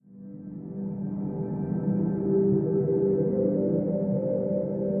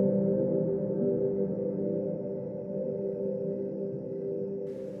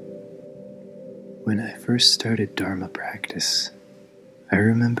When I first started Dharma practice, I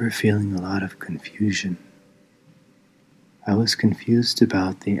remember feeling a lot of confusion. I was confused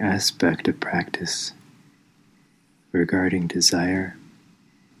about the aspect of practice regarding desire,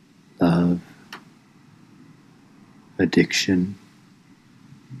 love, addiction,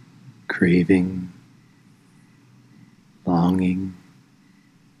 craving, longing,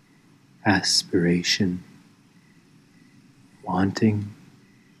 aspiration, wanting,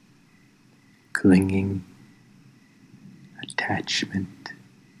 clinging, attachment,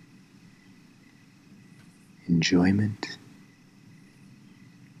 enjoyment.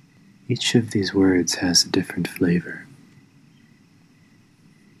 Each of these words has a different flavor.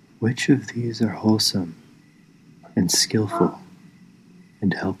 Which of these are wholesome and skillful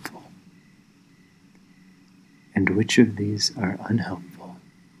and helpful? And which of these are unhelpful,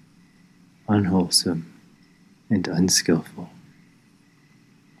 unwholesome, and unskillful?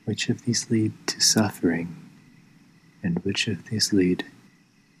 Which of these lead to suffering, and which of these lead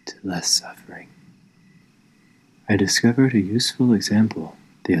to less suffering? I discovered a useful example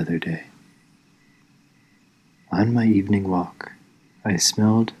the other day. On my evening walk, I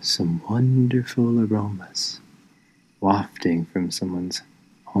smelled some wonderful aromas wafting from someone's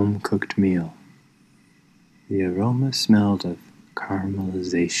home-cooked meal. The aroma smelled of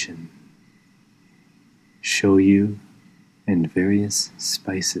caramelization, shoyu, and various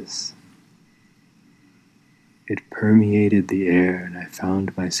spices. It permeated the air, and I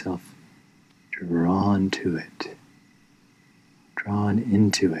found myself drawn to it, drawn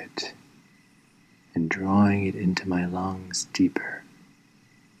into it, and drawing it into my lungs deeper.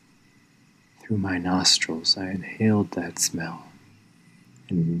 Through my nostrils, I inhaled that smell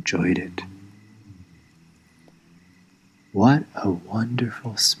and enjoyed it. What a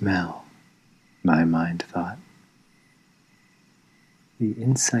wonderful smell, my mind thought. The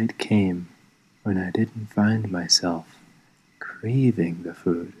insight came when I didn't find myself craving the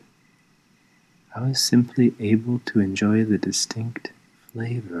food. I was simply able to enjoy the distinct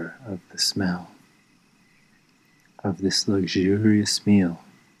flavor of the smell of this luxurious meal.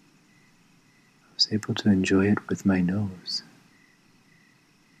 I was able to enjoy it with my nose,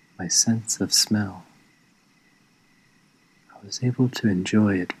 my sense of smell. I was able to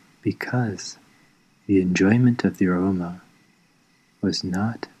enjoy it because the enjoyment of the aroma was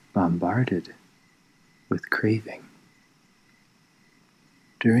not bombarded with craving.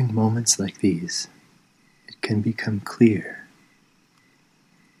 During moments like these, it can become clear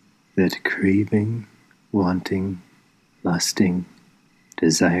that craving, wanting, lusting,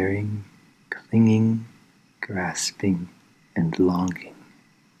 desiring, clinging, grasping, and longing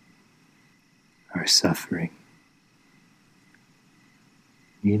are suffering.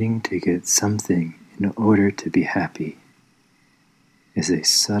 Needing to get something in order to be happy is a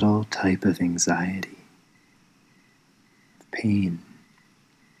subtle type of anxiety, pain.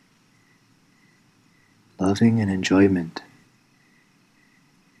 Loving and enjoyment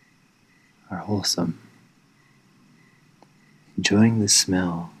are wholesome. Enjoying the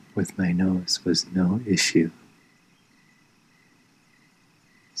smell with my nose was no issue.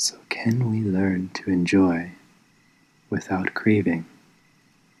 So can we learn to enjoy without craving?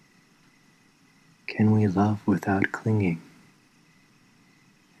 Can we love without clinging?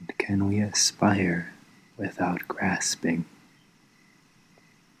 And can we aspire without grasping?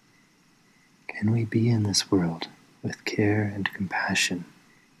 Can we be in this world with care and compassion,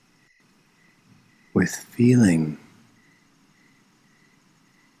 with feeling,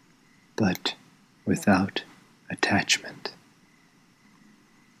 but without attachment?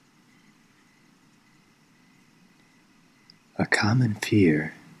 A common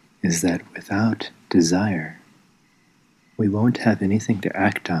fear is that without desire, we won't have anything to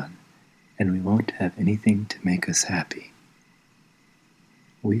act on, and we won't have anything to make us happy.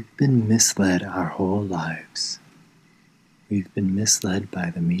 We've been misled our whole lives. We've been misled by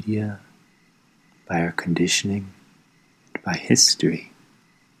the media, by our conditioning, by history.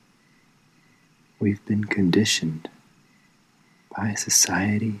 We've been conditioned by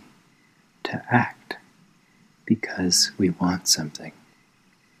society to act because we want something.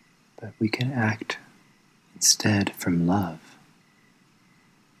 But we can act instead from love.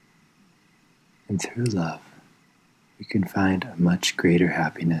 And through love, we can find a much greater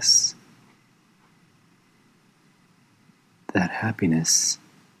happiness. That happiness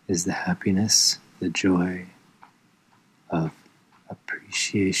is the happiness, the joy of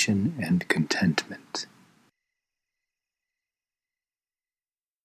appreciation and contentment.